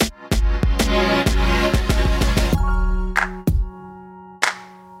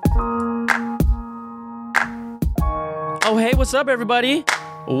Oh, hey, what's up, everybody?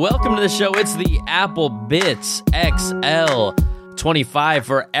 Welcome to the show. It's the Apple Bits XL 25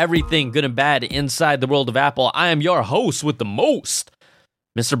 for everything good and bad inside the world of Apple. I am your host with the most,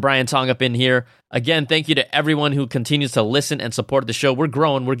 Mr. Brian Tong up in here. Again, thank you to everyone who continues to listen and support the show. We're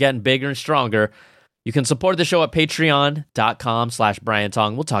growing. We're getting bigger and stronger. You can support the show at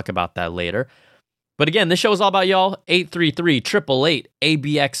patreon.com/BrianTong. We'll talk about that later. But again, this show is all about y'all.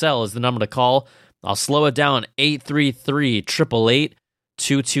 833-888-ABXL is the number to call. I'll slow it down.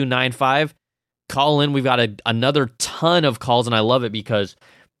 833-888-2295. Call in. We've got another ton of calls, and I love it because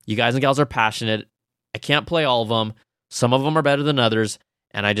you guys and gals are passionate. I can't play all of them. Some of them are better than others,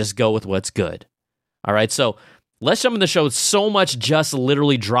 and I just go with what's good. All right, so let's jump in the show. So much just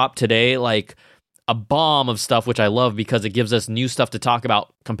literally dropped today, like a bomb of stuff, which I love because it gives us new stuff to talk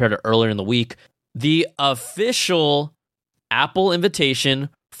about compared to earlier in the week. The official Apple invitation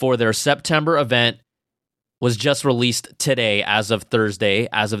for their September event was just released today as of Thursday,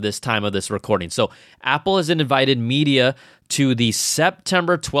 as of this time of this recording. So Apple has invited media to the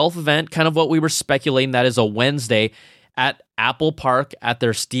September 12th event, kind of what we were speculating. That is a Wednesday at Apple Park at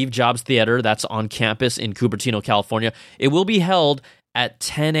their Steve Jobs Theater. That's on campus in Cupertino, California. It will be held at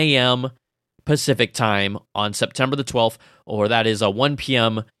 10 a.m. Pacific time on September the 12th, or that is a 1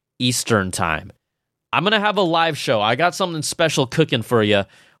 p.m. Eastern time. I'm going to have a live show. I got something special cooking for you.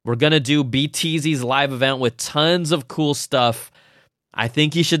 We're going to do BTZ's live event with tons of cool stuff. I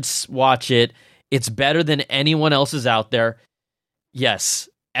think you should watch it. It's better than anyone else's out there. Yes,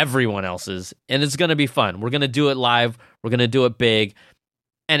 everyone else's. And it's going to be fun. We're going to do it live. We're going to do it big.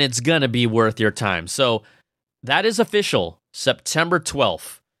 And it's going to be worth your time. So that is official, September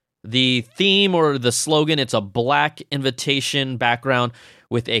 12th. The theme or the slogan, it's a black invitation background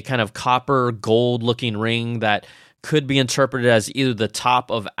with a kind of copper gold looking ring that could be interpreted as either the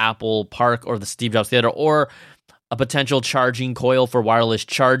top of Apple Park or the Steve Jobs Theater or a potential charging coil for wireless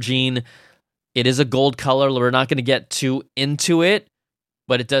charging. It is a gold color. We're not going to get too into it,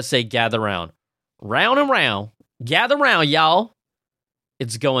 but it does say gather round. Round and round. Gather round, y'all.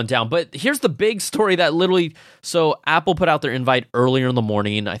 It's going down. But here's the big story that literally, so Apple put out their invite earlier in the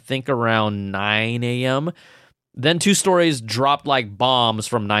morning, I think around 9 a.m. Then two stories dropped like bombs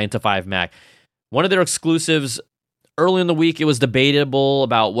from 9 to 5 Mac. One of their exclusives, early in the week, it was debatable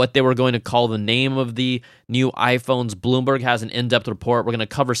about what they were going to call the name of the new iPhones. Bloomberg has an in-depth report. We're going to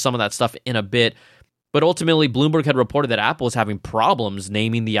cover some of that stuff in a bit. But ultimately, Bloomberg had reported that Apple is having problems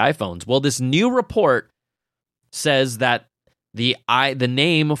naming the iPhones. Well, this new report says that the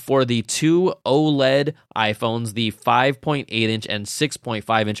name for the two OLED iPhones, the 5.8-inch and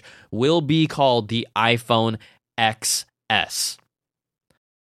 6.5-inch, will be called the iPhone XS.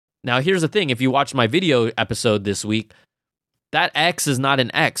 Now, here's the thing. If you watch my video episode this week, that X is not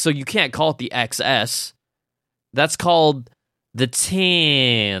an X, so you can't call it the XS. That's called the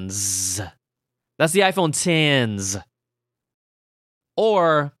XS. That's the iPhone XS.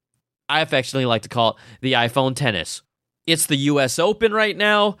 Or, I affectionately like to call it the iPhone XS. It's the US Open right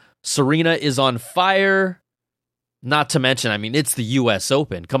now. Serena is on fire. Not to mention, I mean, it's the US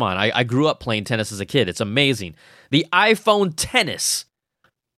Open. Come on, I grew up playing tennis as a kid. It's amazing. The iPhone XS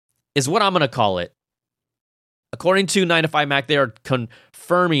is what I'm going to call it. According to 9 to 5 Mac, they are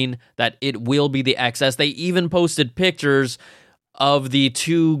confirming that it will be the XS. They even posted pictures of the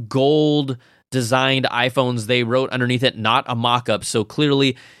two gold designed iPhones. They wrote underneath it, not a mock-up. So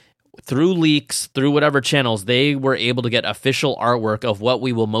clearly, through leaks, through whatever channels, they were able to get official artwork of what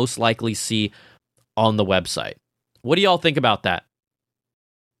we will most likely see on the website. What do y'all think about that?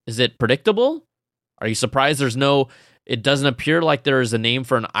 Is it predictable? Are you surprised it doesn't appear like there is a name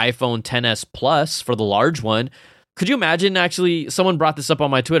for an iPhone XS Plus for the large one? Could you imagine, actually, someone brought this up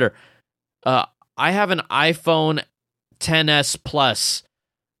on my Twitter. I have an iPhone XS Plus.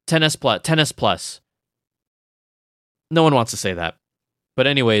 XS Plus. No one wants to say that. But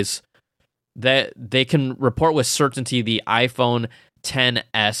anyways, that they can report with certainty the iPhone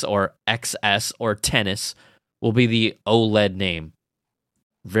XS or XS or XS will be the OLED name.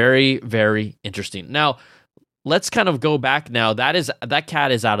 Very, very interesting. Now, let's kind of go back now. That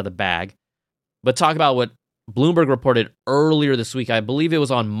cat is out of the bag. But talk about what Bloomberg reported earlier this week. I believe it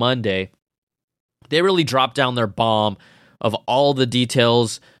was on Monday. They really dropped down their bomb of all the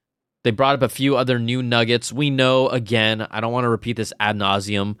details. They brought up a few other new nuggets. We know, again, I don't want to repeat this ad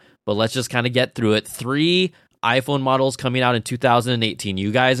nauseum, but let's just kind of get through it. 3 iPhone models coming out in 2018.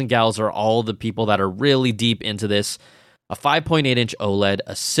 You guys and gals are all the people that are really deep into this. A 5.8-inch OLED,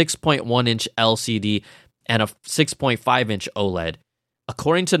 a 6.1-inch LCD, and a 6.5-inch OLED.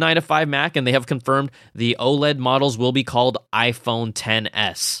 According to 9 to 5 Mac, and they have confirmed, the OLED models will be called iPhone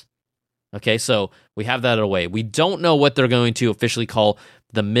XS. Okay, so we have that away. We don't know what they're going to officially call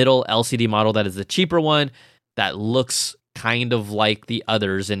the middle LCD model. That is the cheaper one that looks kind of like the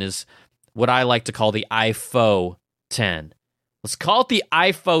others and is what I like to call the iPhone 10. Let's call it the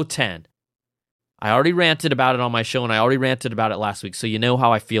iPhone 10. I already ranted about it on my show, and I already ranted about it last week, so you know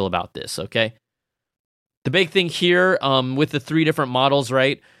how I feel about this, okay? The big thing here with the three different models,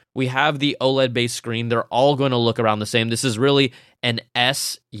 right? We have the OLED-based screen. They're all going to look around the same. This is really an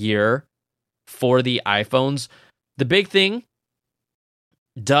S year for the iPhones. The big thing,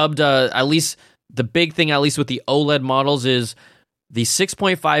 at least with the OLED models is the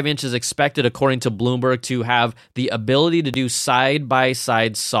 6.5 inch is expected, according to Bloomberg, to have the ability to do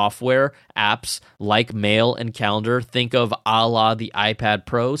side-by-side software apps like Mail and Calendar. Think of a la the iPad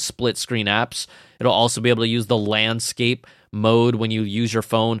Pro, split-screen apps. It'll also be able to use the landscape mode when you use your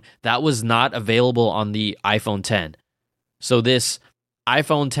phone. That was not available on the iPhone 10. So this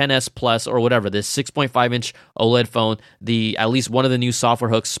iPhone 10s Plus or whatever, this 6.5 inch OLED phone, at least one of the new software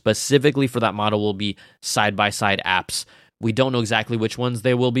hooks specifically for that model will be side-by-side apps. We don't know exactly which ones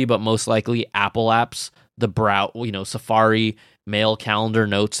they will be, but most likely Apple apps, Safari, Mail, Calendar,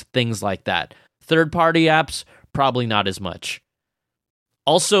 Notes, things like that. Third-party apps, probably not as much.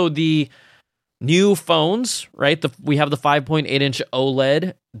 Also, the new phones, right? We have the 5.8-inch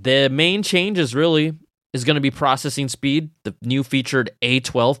OLED. The main change is going to be processing speed, the new featured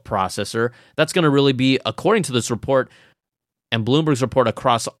A12 processor. That's going to really be, according to this report and Bloomberg's report,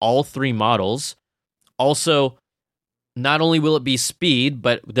 across all three models. Also, not only will it be speed,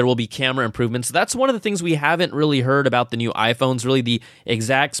 but there will be camera improvements. That's one of the things we haven't really heard about the new iPhones, really the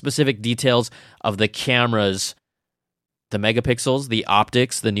exact specific details of the cameras, the megapixels, the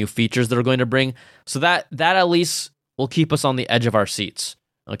optics, the new features that are going to bring. So that at least will keep us on the edge of our seats,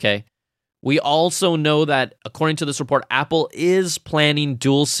 okay? We also know that, according to this report, Apple is planning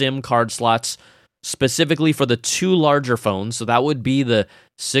dual SIM card slots specifically for the two larger phones. So that would be the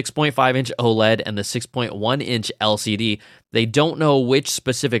 6.5-inch OLED and the 6.1-inch LCD. They don't know which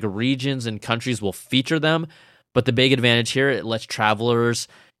specific regions and countries will feature them, but the big advantage here, it lets travelers,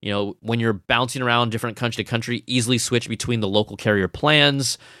 when you're bouncing around different country to country, easily switch between the local carrier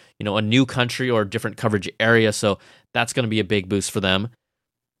plans, a new country or different coverage area. So that's going to be a big boost for them.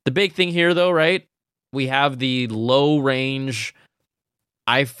 The big thing here, though, right? We have the low-range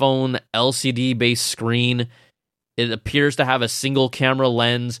iPhone LCD-based screen. It appears to have a single camera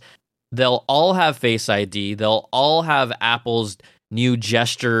lens. They'll all have Face ID. They'll all have Apple's new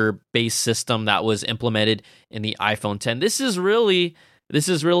gesture-based system that was implemented in the iPhone 10. This is really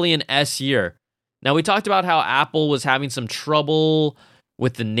an S year. Now, we talked about how Apple was having some trouble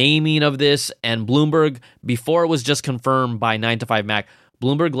with the naming of this, and Bloomberg, before it was just confirmed by 9to5Mac,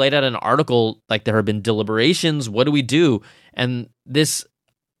 Bloomberg laid out an article like there have been deliberations. What do we do? And this,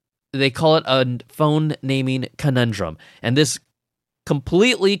 they call it a phone naming conundrum. And this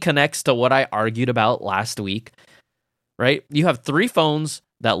completely connects to what I argued about last week, right? You have three phones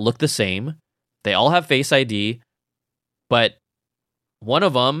that look the same. They all have Face ID, but one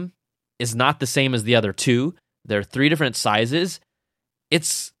of them is not the same as the other two. They're three different sizes.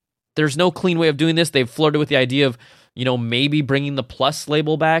 There's no clean way of doing this. They've flirted with the idea of, maybe bringing the plus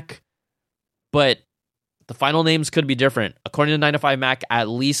label back, but the final names could be different. According to 9to5Mac, at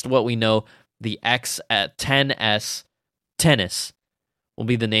least what we know, the X at 10s will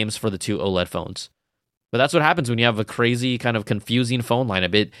be the names for the two OLED phones. But that's what happens when you have a crazy kind of confusing phone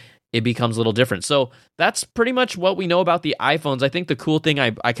lineup. It becomes a little different. So that's pretty much what we know about the iPhones. I think the cool thing,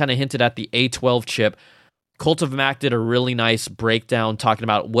 I kind of hinted at the A12 chip. Cult of Mac did a really nice breakdown talking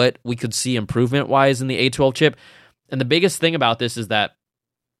about what we could see improvement-wise in the A12 chip. And the biggest thing about this is that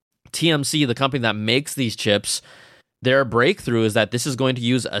TMC, the company that makes these chips, their breakthrough is that this is going to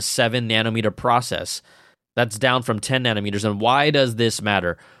use a 7-nanometer process. That's down from 10 nanometers. And why does this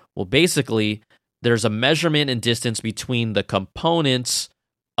matter? Well, basically, there's a measurement and distance between the components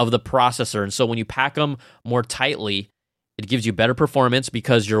of the processor. And so when you pack them more tightly, it gives you better performance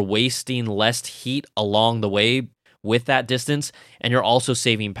because you're wasting less heat along the way with that distance, and you're also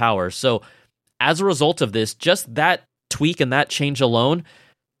saving power. So as a result of this, just that tweak and that change alone,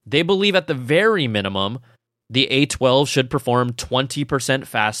 they believe at the very minimum, the A12 should perform 20%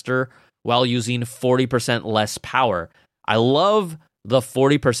 faster while using 40% less power. I love the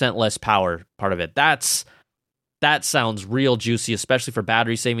 40% less power part of it. That sounds real juicy, especially for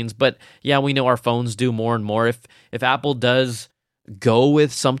battery savings. But yeah, we know our phones do more and more. If Apple does go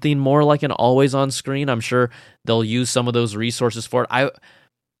with something more like an always-on screen, I'm sure they'll use some of those resources for it.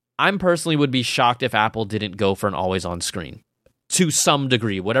 I'm personally would be shocked if Apple didn't go for an always-on screen to some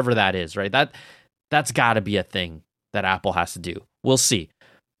degree, whatever that is, right? That's got to be a thing that Apple has to do. We'll see.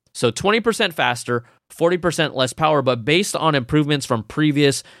 So 20% faster, 40% less power, but based on improvements from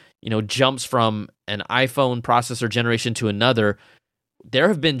previous, jumps from an iPhone processor generation to another, there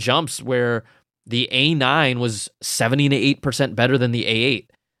have been jumps where the A9 was 78% better than the A8.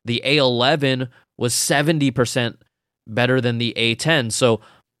 The A11 was 70% better than the A10. So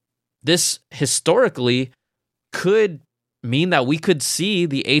this historically could mean that we could see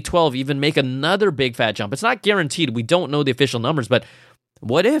the A12 even make another big fat jump. It's not guaranteed. We don't know the official numbers, but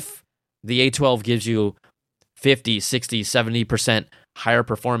what if the A12 gives you 50, 60, 70% higher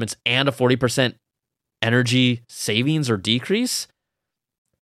performance and a 40% energy savings or decrease?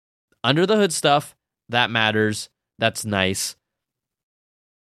 Under the hood stuff, that matters. That's nice.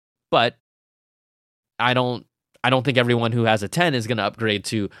 But I don't think everyone who has a 10 is going to upgrade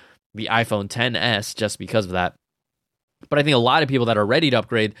to the iPhone XS just because of that. But I think a lot of people that are ready to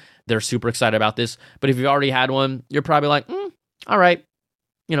upgrade, they're super excited about this. But if you've already had one, you're probably like, all right,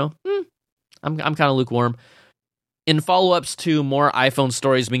 I'm kind of lukewarm. In follow-ups to more iPhone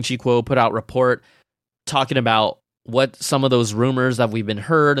stories, Ming-Chi Kuo put out a report talking about what some of those rumors that we've been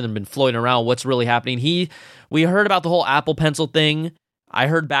heard and been floating around, what's really happening. We heard about the whole Apple Pencil thing. I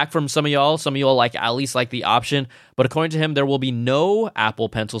heard back from some of y'all at least like the option, but according to him, there will be no Apple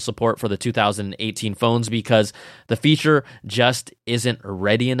Pencil support for the 2018 phones because the feature just isn't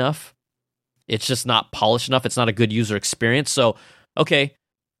ready enough. It's just not polished enough. It's not a good user experience. So, okay,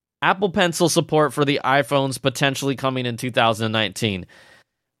 Apple Pencil support for the iPhones potentially coming in 2019.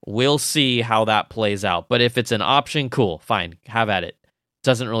 We'll see how that plays out. But if it's an option, cool, fine, have at it.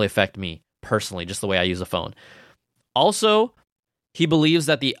 Doesn't really affect me personally, just the way I use a phone. Also, he believes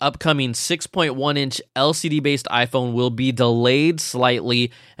that the upcoming 6.1-inch LCD-based iPhone will be delayed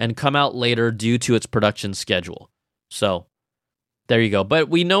slightly and come out later due to its production schedule. So, there you go. But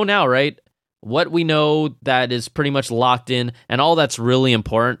we know now, right? What we know that is pretty much locked in, and all that's really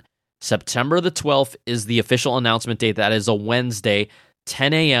important, September the 12th is the official announcement date. That is a Wednesday,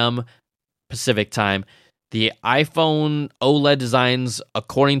 10 a.m. Pacific time. The iPhone OLED designs,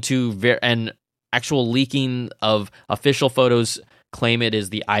 according to and actual leaking of official photos, claim it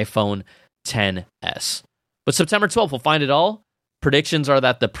is the iPhone XS. But September 12th, we'll find it all. Predictions are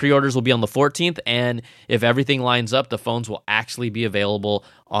that the pre-orders will be on the 14th, and if everything lines up, the phones will actually be available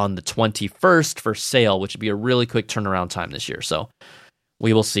on the 21st for sale, which would be a really quick turnaround time this year. So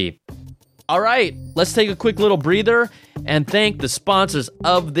we will see. All right, let's take a quick little breather and thank the sponsors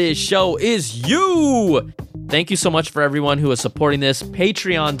of this show is you. Thank you so much for everyone who is supporting this.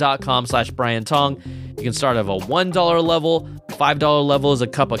 Patreon.com/Brian Tong. You can start at a $1 level. $5 level is a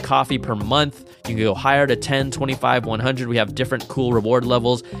cup of coffee per month. You can go higher to 10, 25, 100. We have different cool reward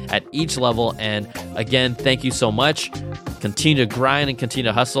levels at each level. And again, thank you so much. Continue to grind and continue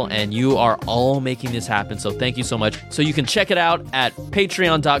to hustle, and you are all making this happen. So thank you so much. So you can check it out at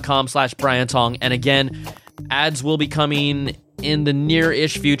patreon.com/Brian Tong. And again, ads will be coming in the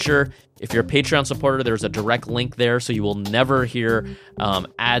near-ish future. If you're a Patreon supporter, there's a direct link there, so you will never hear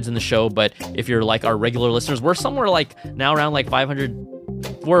ads in the show. But if you're like our regular listeners, we're somewhere like now around like 500.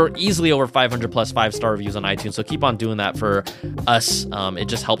 We're easily over 500 plus 5-star reviews on iTunes, so keep on doing that for us. It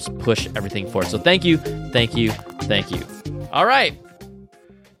just helps push everything forward. So thank you, thank you, thank you. All right,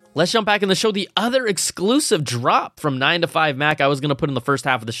 let's jump back in the show. The other exclusive drop from 9 to 5 Mac I was going to put in the first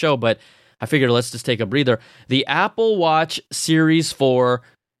half of the show, but I figured let's just take a breather. The Apple Watch Series 4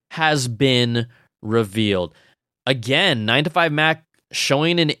 has been revealed. Again, 9 to 5 Mac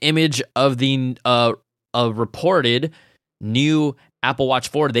showing an image of the reported new Apple Watch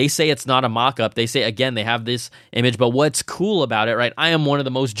 4. They say it's not a mock-up. They say, again, they have this image, but what's cool about it, right? I am one of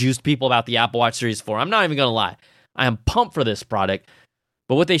the most juiced people about the Apple Watch Series 4. I'm not even going to lie. I am pumped for this product.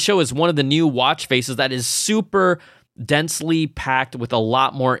 But what they show is one of the new watch faces that is super densely packed with a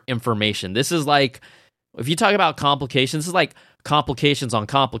lot more information. This is like, if you talk about complications, this is like complications on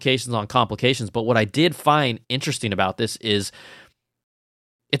complications on complications. But what I did find interesting about this is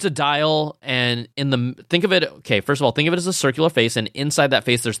it's a dial, and think of it as a circular face, and inside that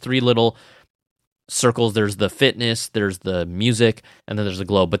face, there's 3 little circles. There's the fitness, there's the music, and then there's the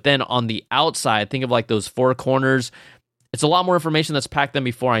globe. But then on the outside, think of like those 4 corners. It's a lot more information that's packed than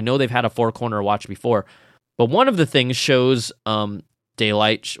before. I know they've had a 4-corner watch before, but one of the things shows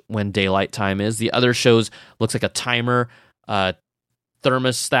daylight, when daylight time is. The other looks like a timer,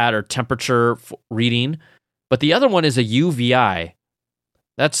 thermostat or temperature reading. But the other one is a UVI.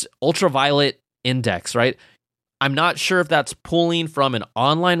 That's ultraviolet index, right? I'm not sure if that's pulling from an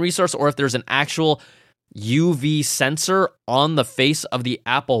online resource or if there's an actual UV sensor on the face of the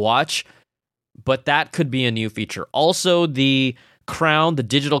Apple Watch, but that could be a new feature. Also, the crown, the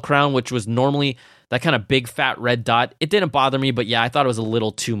digital crown, which was normally that kind of big fat red dot. It didn't bother me, but yeah, I thought it was a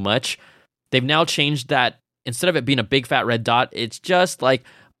little too much. They've now changed that. Instead of it being a big fat red dot, it's just like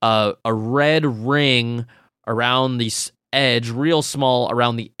a red ring around the edge, real small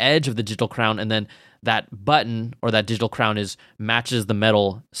around the edge of the digital crown, and then that button or that digital crown matches the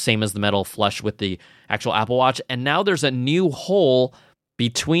metal, same as the metal flush with the actual Apple Watch. And now there's a new hole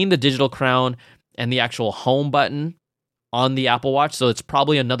between the digital crown and the actual home button on the Apple Watch. So it's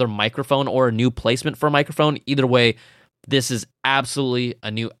probably another microphone or a new placement for a microphone. Either way, this is absolutely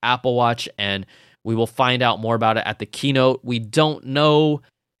a new Apple Watch, and we will find out more about it at the keynote. We don't know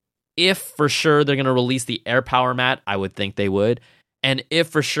if for sure they're going to release the AirPower mat. I would think they would. And if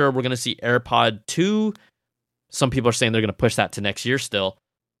for sure we're going to see AirPod 2, some people are saying they're going to push that to next year still.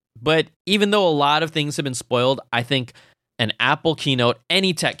 But even though a lot of things have been spoiled, I think an Apple keynote,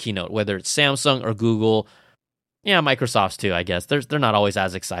 any tech keynote, whether it's Samsung or Google, Microsoft's too, I guess. They're not always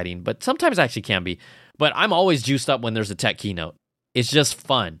as exciting, but sometimes actually can be. But I'm always juiced up when there's a tech keynote. It's just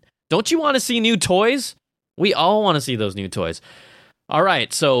fun. Don't you want to see new toys? We all want to see those new toys. All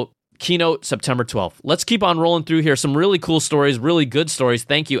right, so keynote September 12th. Let's keep on rolling through here. Some really cool stories, really good stories.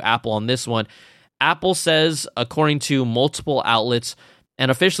 Thank you, Apple, on this one. Apple says, according to multiple outlets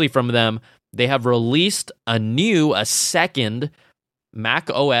and officially from them, they have released a second Mac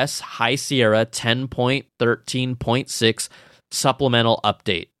OS High Sierra 10.13.6 supplemental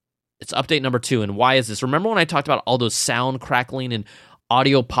update. It's update number 2. And why is this? Remember when I talked about all those sound crackling and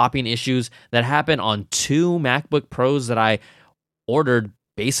audio popping issues that happened on 2 MacBook Pros that I ordered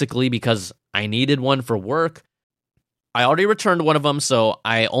basically because I needed one for work? I already returned one of them, so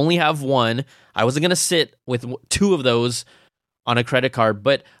I only have one. I wasn't going to sit with 2 of those on a credit card,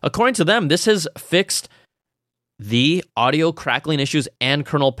 but according to them, this has fixed the audio crackling issues and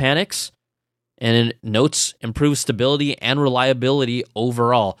kernel panics, and it notes improved stability and reliability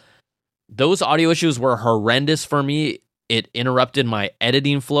overall. Those audio issues were horrendous for me. It interrupted my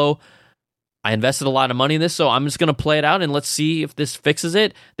editing flow. I invested a lot of money in this, so I'm just going to play it out and let's see if this fixes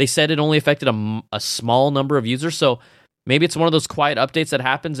it. They said it only affected a small number of users, so maybe it's one of those quiet updates that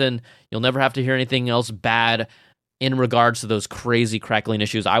happens and you'll never have to hear anything else bad in regards to those crazy crackling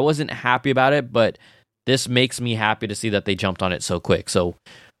issues. I wasn't happy about it, but this makes me happy to see that they jumped on it so quick. So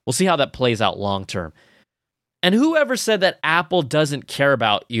we'll see how that plays out long term. And whoever said that Apple doesn't care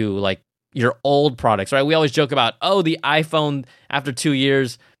about you, like your old products, right? We always joke about, the iPhone, after 2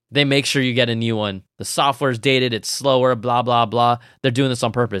 years, they make sure you get a new one. The software's dated, it's slower, blah, blah, blah. They're doing this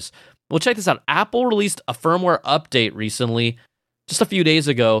on purpose. Well, check this out. Apple released a firmware update recently, just a few days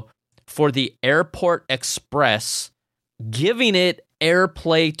ago, for the Airport Express, giving it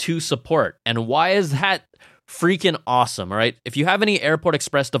AirPlay 2 support. And why is that freaking awesome, all right? If you have any Airport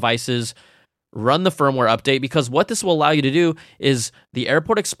Express devices, run the firmware update, because what this will allow you to do is the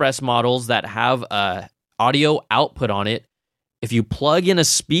Airport Express models that have audio output on it, if you plug in a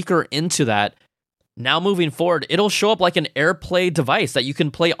speaker into that, now moving forward, it'll show up like an AirPlay device that you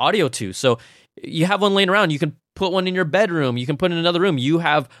can play audio to. So you have one laying around, you can put one in your bedroom, you can put it in another room. You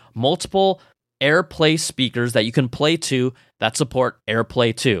have multiple AirPlay speakers that you can play to that support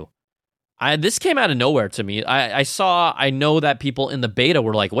AirPlay 2. This came out of nowhere to me. I know that people in the beta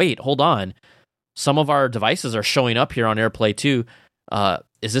were like, wait, hold on. Some of our devices are showing up here on AirPlay 2.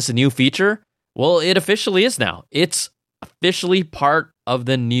 Is this a new feature? Well, it officially is now. It's officially part of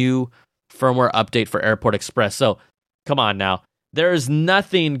the new firmware update for Airport Express. So, come on now. There is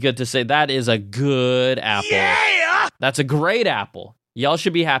nothing good to say. That is a good Apple. Yeah! That's a great Apple. Y'all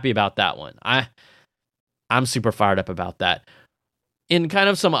should be happy about that one. I'm super fired up about that. In kind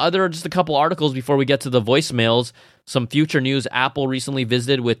of some other, just a couple articles before we get to the voicemails, some future news. Apple recently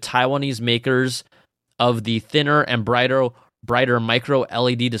visited with Taiwanese makers of the thinner and brighter micro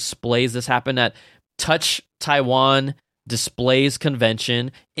LED displays. This happened at Touch Taiwan Displays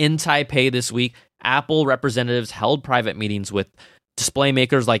Convention in Taipei this week. Apple representatives held private meetings with display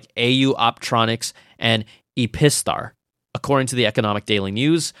makers like AU Optronics and Epistar, according to the Economic Daily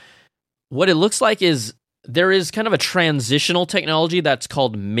News. What it looks like is there is kind of a transitional technology that's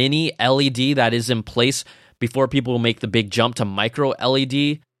called mini LED that is in place before people will make the big jump to micro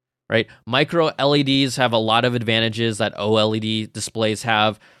LED, right? Micro LEDs have a lot of advantages that OLED displays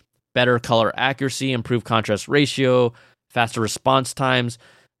have: better color accuracy, improved contrast ratio, faster response times.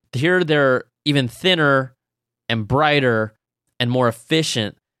 Here they're even thinner and brighter and more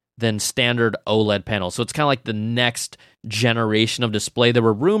efficient than standard OLED panels. So it's kind of like the next generation of display. There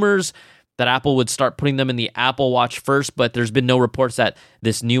were rumors that Apple would start putting them in the Apple Watch first, but there's been no reports that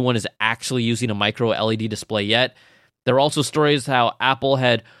this new one is actually using a micro LED display yet. There are also stories how Apple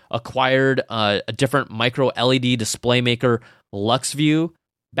had acquired a different micro LED display maker, LuxView,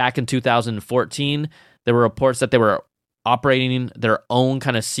 back in 2014, there were reports that they were operating their own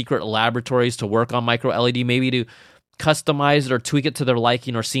kind of secret laboratories to work on micro LED, maybe to customize it or tweak it to their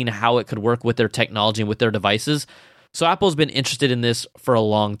liking, or seeing how it could work with their technology and with their devices. So Apple's been interested in this for a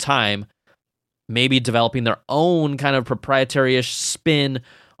long time, maybe developing their own kind of proprietary-ish spin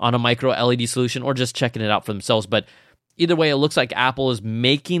on a micro LED solution, or just checking it out for themselves. But either way, it looks like Apple is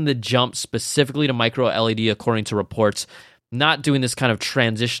making the jump specifically to micro LED, according to reports, not doing this kind of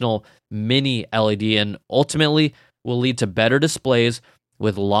transitional mini LED, and ultimately will lead to better displays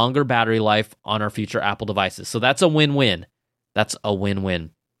with longer battery life on our future Apple devices. So that's a win-win. That's a win-win.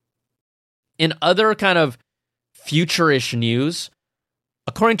 In other kind of future-ish news,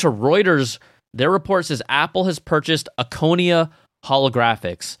 according to Reuters, their report says Apple has purchased Aconia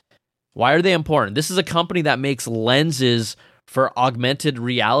Holographics. Why are they important? This is a company that makes lenses for augmented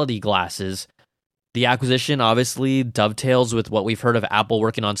reality glasses. The acquisition obviously dovetails with what we've heard of Apple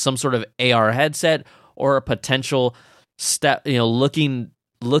working on some sort of AR headset, or a potential step, looking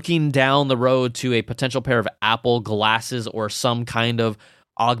down the road to a potential pair of Apple glasses or some kind of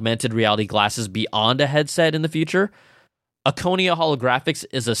augmented reality glasses beyond a headset in the future. Aconia Holographics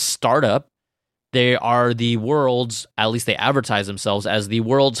is a startup. They are the world's, at least they advertise themselves as the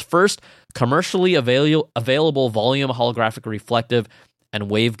world's first commercially available volume holographic reflective and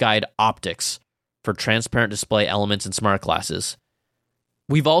waveguide optics for transparent display elements in smart glasses.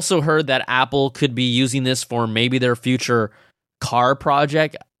 We've also heard that Apple could be using this for maybe their future car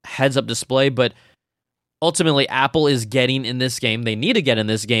project, heads-up display, but ultimately Apple is getting in this game. They need to get in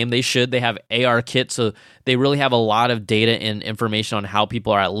this game. They should. They have AR kits, so they really have a lot of data and information on how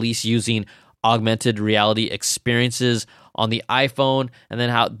people are at least using augmented reality experiences on the iPhone, and then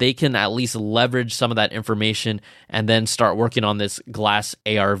how they can at least leverage some of that information and then start working on this glass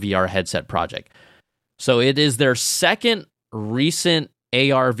AR VR headset project. So it is their second recent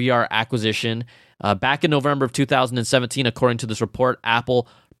AR VR acquisition. Back in November of 2017, according to this report, Apple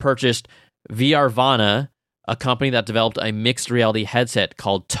purchased VRvana, a company that developed a mixed reality headset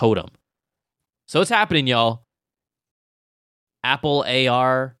called Totem. So it's happening, y'all. Apple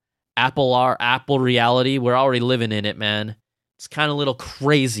AR, Apple reality, we're already living in it, man. It's kind of a little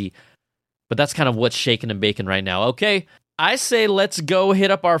crazy, but that's kind of what's shaking and baking right now. Okay, I say let's go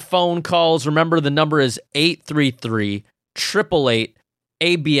hit up our phone calls. Remember, the number is 833-888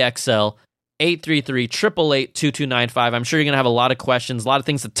 ABXL, 833-888-2295. I'm sure you're going to have a lot of questions, a lot of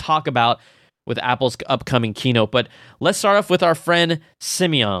things to talk about with Apple's upcoming keynote. But let's start off with our friend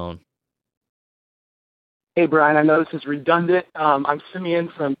Simeon. Hey, Brian, I know this is redundant. I'm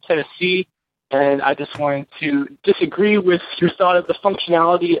Simeon from Tennessee, and I just wanted to disagree with your thought of the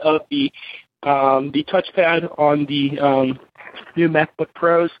functionality of the touchpad on the new MacBook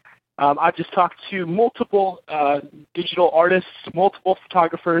Pros. I've just talked to multiple digital artists, multiple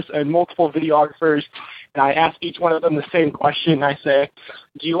photographers, and multiple videographers, and I ask each one of them the same question. I say,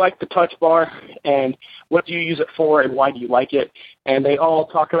 do you like the touch bar, and what do you use it for, and why do you like it? And they all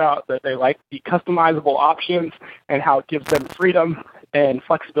talk about that they like the customizable options and how it gives them freedom and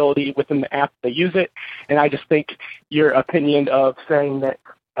flexibility within the app they use it. And I just think your opinion of saying that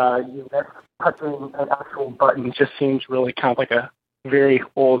touching an actual button just seems really kind of like a very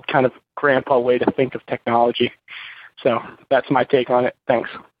old kind of grandpa way to think of technology. So that's my take on it.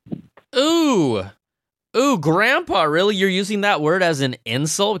 Thanks. Ooh, grandpa, really? You're using that word as an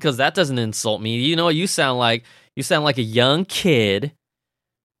insult? Because that doesn't insult me. You know what you sound like? You sound like a young kid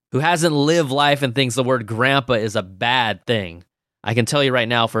who hasn't lived life and thinks the word grandpa is a bad thing. I can tell you right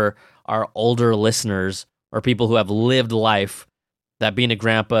now, for our older listeners or people who have lived life, that being a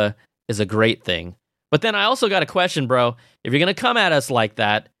grandpa is a great thing. But then I also got a question, bro. If you're going to come at us like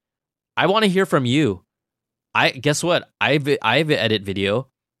that, I want to hear from you. Guess what? I edit video.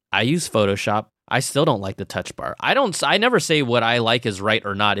 I use Photoshop. I still don't like the touch bar. I never say what I like is right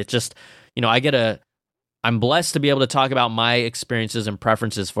or not. It's just, I'm blessed to be able to talk about my experiences and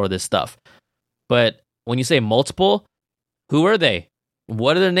preferences for this stuff. But when you say multiple, who are they?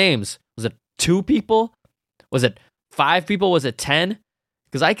 What are their names? Was it 2 people? Was it 5 people? Was it 10?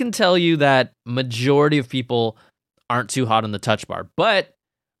 Because I can tell you that majority of people aren't too hot on the touch bar. But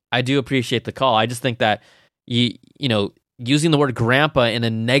I do appreciate the call. I just think that, using the word grandpa in a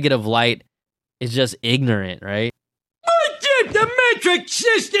negative light is just ignorant, right? The metric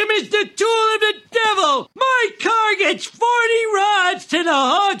system is the tool of the devil. My car gets 40 rods to the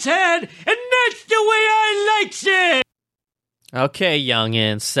hog's head, and that's the way I likes it. Okay,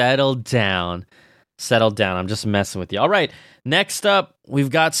 youngin, settle down. I'm just messing with you. All right, next up, we've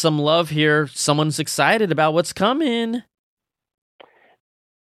got some love here. Someone's excited about what's coming.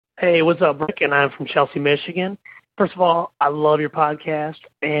 Hey, what's up, Rick? And I'm from Chelsea, Michigan. First of all, I love your podcast,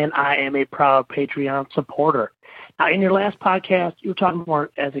 and I am a proud Patreon supporter. Now, in your last podcast, you were talking more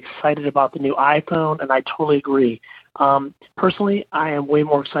as excited about the new iPhone, and I totally agree. Personally, I am way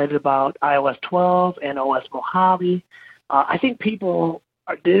more excited about iOS 12 and OS Mojave. I think people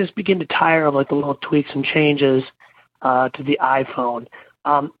they just begin to tire of like the little tweaks and changes to the iPhone.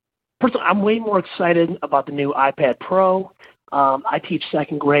 Personally, I'm way more excited about the new iPad Pro. I teach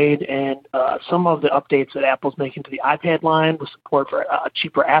second grade, and some of the updates that Apple's making to the iPad line with support for a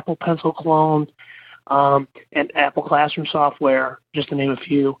cheaper Apple Pencil clone and Apple Classroom software, just to name a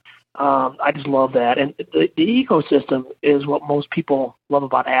few. I just love that. And the ecosystem is what most people love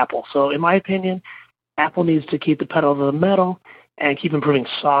about Apple. So in my opinion, Apple needs to keep the pedal to the metal and keep improving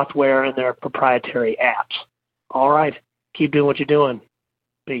software and their proprietary apps. All right. Keep doing what you're doing.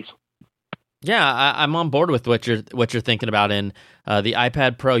 Peace. Yeah, I'm on board with what you're thinking about. And the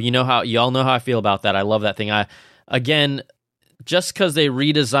iPad Pro, you all know how I feel about that. I love that thing. Again, just because they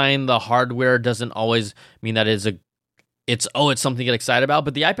redesign the hardware doesn't always mean that it's something to get excited about.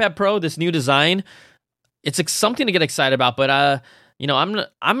 But the iPad Pro, this new design, it's something to get excited about. But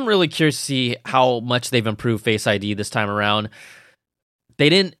I'm really curious to see how much they've improved Face ID this time around. They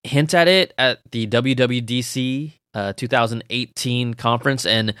didn't hint at it at the WWDC 2018 conference,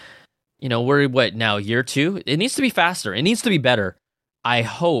 and we're now year 2. It needs to be faster. It needs to be better. I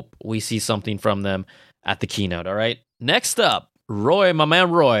hope we see something from them at the keynote. All right. Next up, Roy, my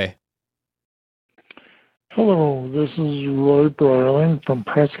man Roy. Hello, this is Roy Broiling from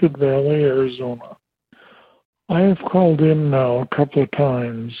Prescott Valley, Arizona. I have called in now a couple of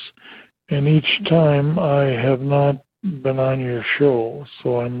times, and each time I have not been on your show,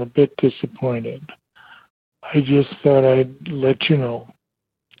 so I'm a bit disappointed. I just thought I'd let you know.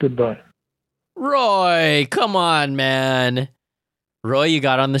 Goodbye. Roy, come on, man. Roy, you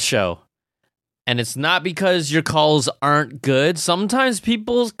got on the show. And it's not because your calls aren't good. Sometimes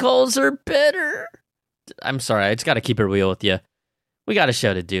people's calls are better. I'm sorry, I just got to keep it real with you. We got a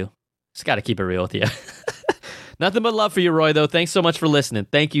show to do. Just got to keep it real with you. Nothing but love for you, Roy, though. Thanks so much for listening.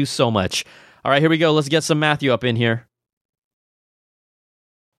 Thank you so much. All right, here we go. Let's get some Matthew up in here.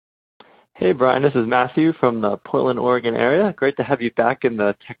 Hey, Brian, this is Matthew from the Portland, Oregon area. Great to have you back in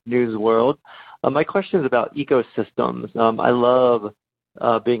the tech news world. My question is about ecosystems. I love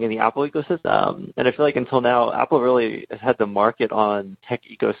being in the Apple ecosystem, and I feel like until now, Apple really has had the market on tech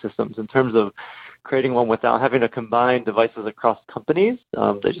ecosystems in terms of creating one without having to combine devices across companies.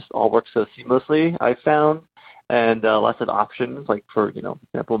 They just all work so seamlessly, I've found, and lots of options, like for,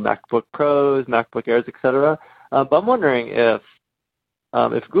 example, MacBook Pros, MacBook Airs, etc. But I'm wondering if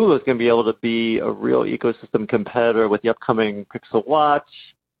Google is going to be able to be a real ecosystem competitor with the upcoming Pixel Watch.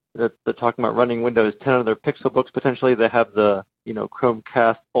 They're talking about running Windows 10 on their Pixel books potentially. They have the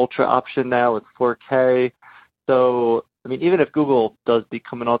Chromecast Ultra option now with 4K. So, even if Google does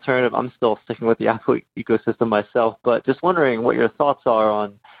become an alternative, I'm still sticking with the Apple ecosystem myself. But just wondering what your thoughts are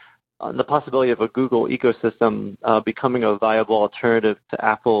on the possibility of a Google ecosystem becoming a viable alternative to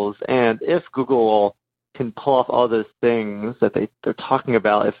Apple's, and if Google can pull off all those things that they're talking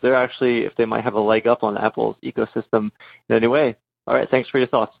about, if they might have a leg up on Apple's ecosystem in any way. All right, thanks for your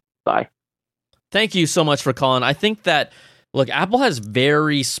thoughts. Bye. Thank you so much for calling. I think that, look, Apple has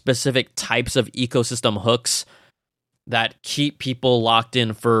very specific types of ecosystem hooks that keep people locked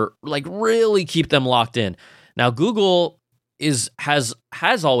in really keep them locked in. Now, Google has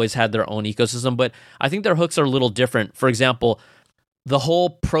always had their own ecosystem, but I think their hooks are a little different. For example, the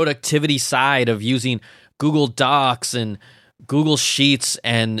whole productivity side of using Google Docs and Google Sheets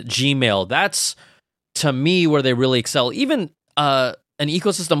and Gmail, that's, to me, where they really excel. Even an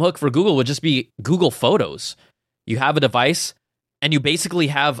ecosystem hook for Google would just be Google Photos. You have a device, and you basically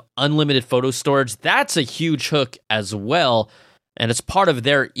have unlimited photo storage. That's a huge hook as well, and it's part of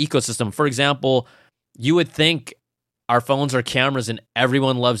their ecosystem. For example, you would think our phones are cameras and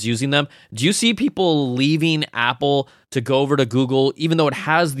everyone loves using them. Do you see people leaving Apple to go over to Google, even though it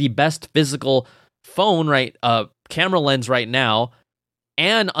has the best physical phone, camera lens right now,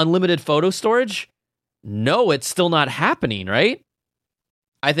 and unlimited photo storage? No, it's still not happening, right?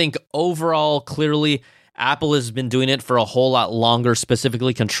 I think overall, clearly, Apple has been doing it for a whole lot longer,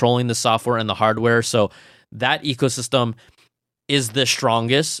 specifically controlling the software and the hardware. So that ecosystem is the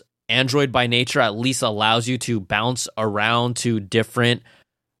strongest. Android by nature at least allows you to bounce around to different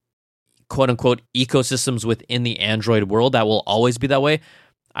quote-unquote ecosystems within the Android world. That will always be that way.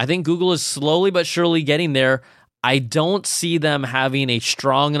 I think Google is slowly but surely getting there. I don't see them having a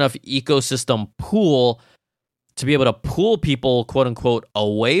strong enough ecosystem pool to be able to pull people, quote-unquote,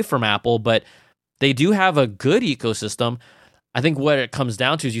 away from Apple, but they do have a good ecosystem. I think what it comes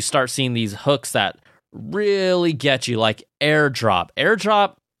down to is you start seeing these hooks that really get you, like AirDrop.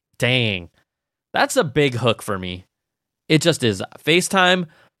 AirDrop, dang, that's a big hook for me. It just is. FaceTime,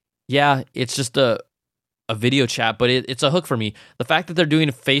 yeah, it's just a video chat, but it's a hook for me. The fact that they're doing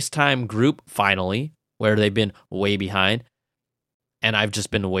a FaceTime group finally, where they've been way behind, and I've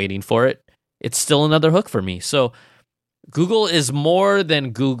just been waiting for it, it's still another hook for me. So Google is more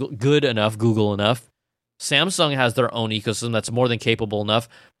than good enough. Samsung has their own ecosystem that's more than capable enough.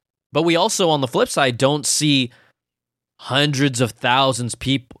 But we also, on the flip side, don't see hundreds of thousands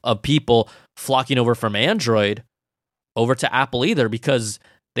of people flocking over from Android over to Apple either, because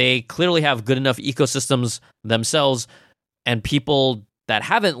they clearly have good enough ecosystems themselves, and people that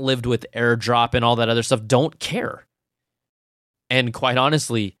haven't lived with AirDrop and all that other stuff don't care. And quite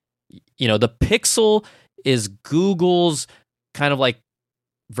honestly, the Pixel is Google's kind of like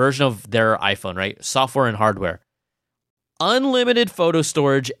version of their iPhone, right? Software and hardware. Unlimited photo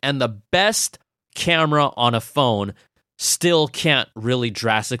storage and the best camera on a phone still can't really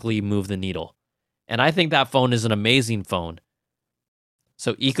drastically move the needle. And I think that phone is an amazing phone.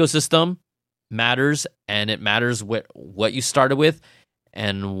 So ecosystem matters, and it matters what you started with.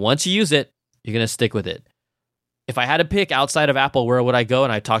 And once you use it, you're going to stick with it. If I had to pick outside of Apple, where would I go?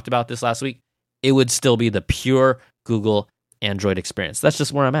 And I talked about this last week. It would still be the pure Google Android experience. That's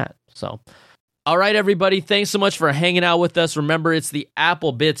just where I'm at. So, all right, everybody. Thanks so much for hanging out with us. Remember, it's the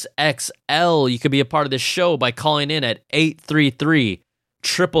Apple Bitz XL. You could be a part of this show by calling in at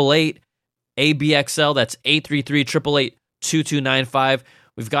 833-888-ABXL. That's 833-888-2295.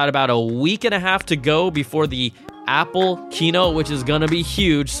 We've got about a week and a half to go before the Apple keynote, which is going to be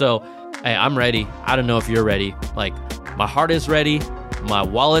huge. So, hey, I'm ready. I don't know if you're ready. Like, my heart is ready. My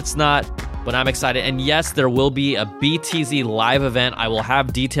wallet's not. But I'm excited. And yes, there will be a BTZ live event. I will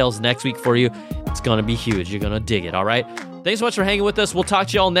have details next week for you. It's going to be huge. You're going to dig it, all right? Thanks so much for hanging with us. We'll talk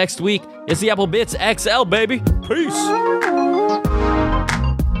to you all next week. It's the Apple Bitz XL, baby. Peace.